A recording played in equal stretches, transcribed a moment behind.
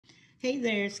Hey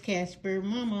there, it's Casper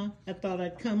Mama. I thought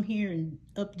I'd come here and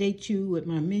update you with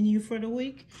my menu for the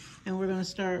week. And we're going to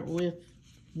start with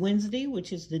Wednesday,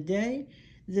 which is the day.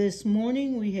 This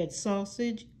morning we had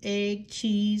sausage, egg,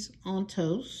 cheese on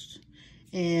toast.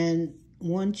 And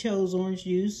one chose orange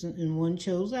juice and one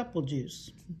chose apple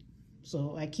juice.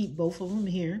 So I keep both of them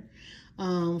here.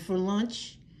 For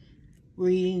lunch, we're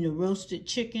eating the roasted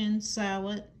chicken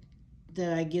salad.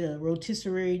 That I get a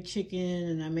rotisserie chicken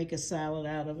and I make a salad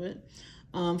out of it.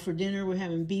 For dinner, we're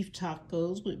having beef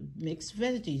tacos with mixed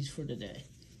veggies for today.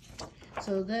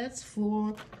 So that's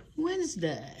for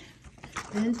Wednesday.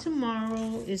 Then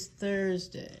tomorrow is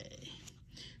Thursday.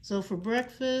 So for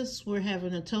breakfast, we're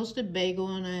having a toasted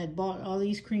bagel, and I had bought all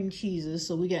these cream cheeses.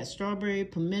 So we got strawberry,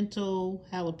 pimento,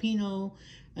 jalapeno,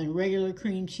 and regular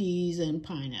cream cheese and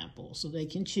pineapple, so they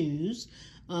can choose.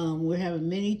 We're having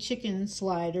mini chicken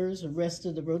sliders, the rest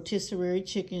of the rotisserie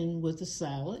chicken with a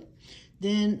salad.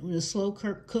 Then the slow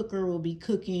cooker will be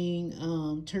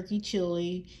cooking turkey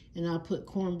chili, and I'll put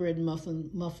cornbread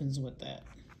muffins with that.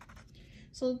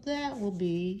 So that will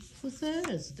be for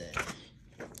Thursday.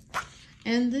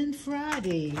 And then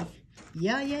Friday,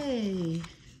 yay!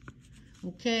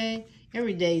 Okay.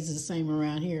 Every day is the same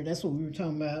around here. That's what we were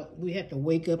talking about. We have to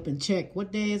wake up and check.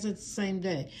 What day is it? The same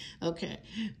day. Okay.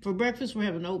 For breakfast, we're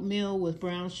having oatmeal with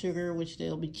brown sugar, which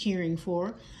they'll be cheering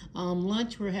for.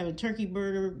 Lunch, we're having turkey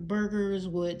burgers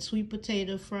with sweet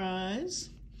potato fries.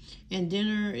 And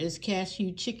dinner is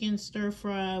cashew chicken stir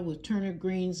fry with turnip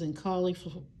greens and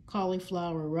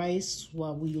cauliflower rice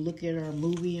while we look at our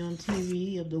movie on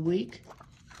TV of the week.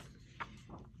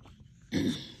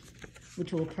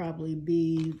 Which will probably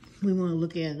be, we want to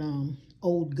look at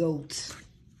Old Goats.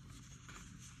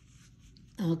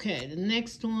 Okay, the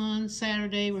next one,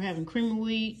 Saturday, we're having cream of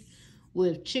wheat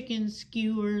with chicken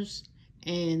skewers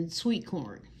and sweet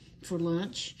corn for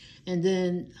lunch. And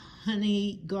then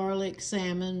honey garlic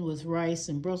salmon with rice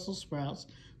and Brussels sprouts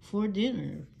for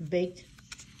dinner, baked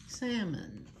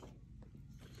salmon.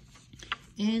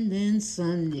 And then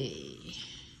Sunday,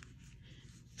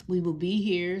 we will be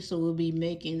here, so we'll be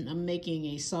I'm making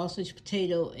a sausage,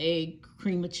 potato, egg,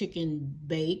 cream of chicken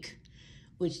bake,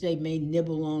 which they may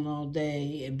nibble on all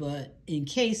day, but in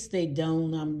case they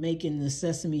don't, I'm making the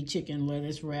sesame chicken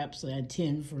lettuce wraps at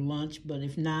 10 for lunch, but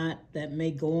if not, that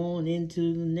may go on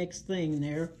into the next thing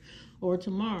there or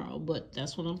tomorrow, but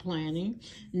that's what I'm planning.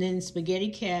 And then spaghetti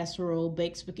casserole,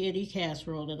 baked spaghetti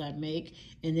casserole that I make,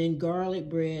 and then garlic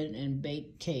bread and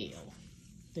baked kale.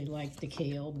 They like the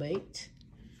kale baked.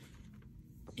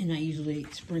 And I usually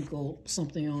sprinkle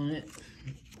something on it,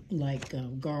 like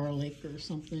garlic or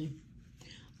something.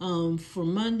 For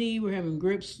Monday, we're having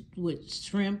grits with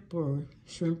shrimp or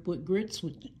shrimp with grits,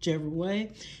 whichever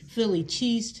way. Philly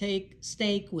cheese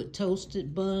steak with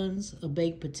toasted buns, a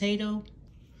baked potato.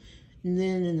 And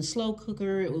then in the slow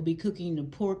cooker, it will be cooking the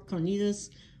pork carnitas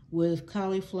with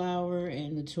cauliflower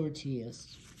and the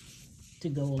tortillas to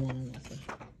go along with it.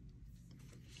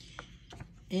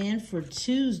 And for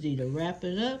Tuesday, to wrap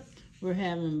it up, we're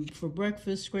having for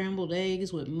breakfast scrambled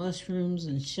eggs with mushrooms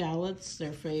and shallots,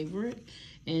 their favorite.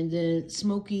 And then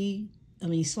Sloppy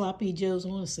Joe's, I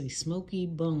want to say Smoky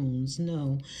Bones.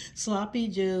 No, Sloppy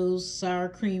Joe's sour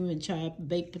cream and chopped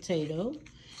baked potato.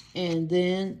 And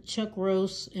then chuck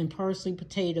roast and parsley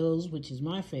potatoes, which is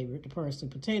my favorite, the parsley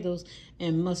potatoes,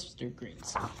 and mustard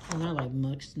greens. And I like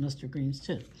mustard greens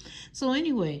too. So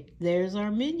anyway, there's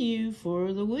our menu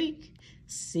for the week.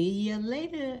 See you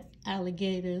later,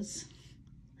 alligators.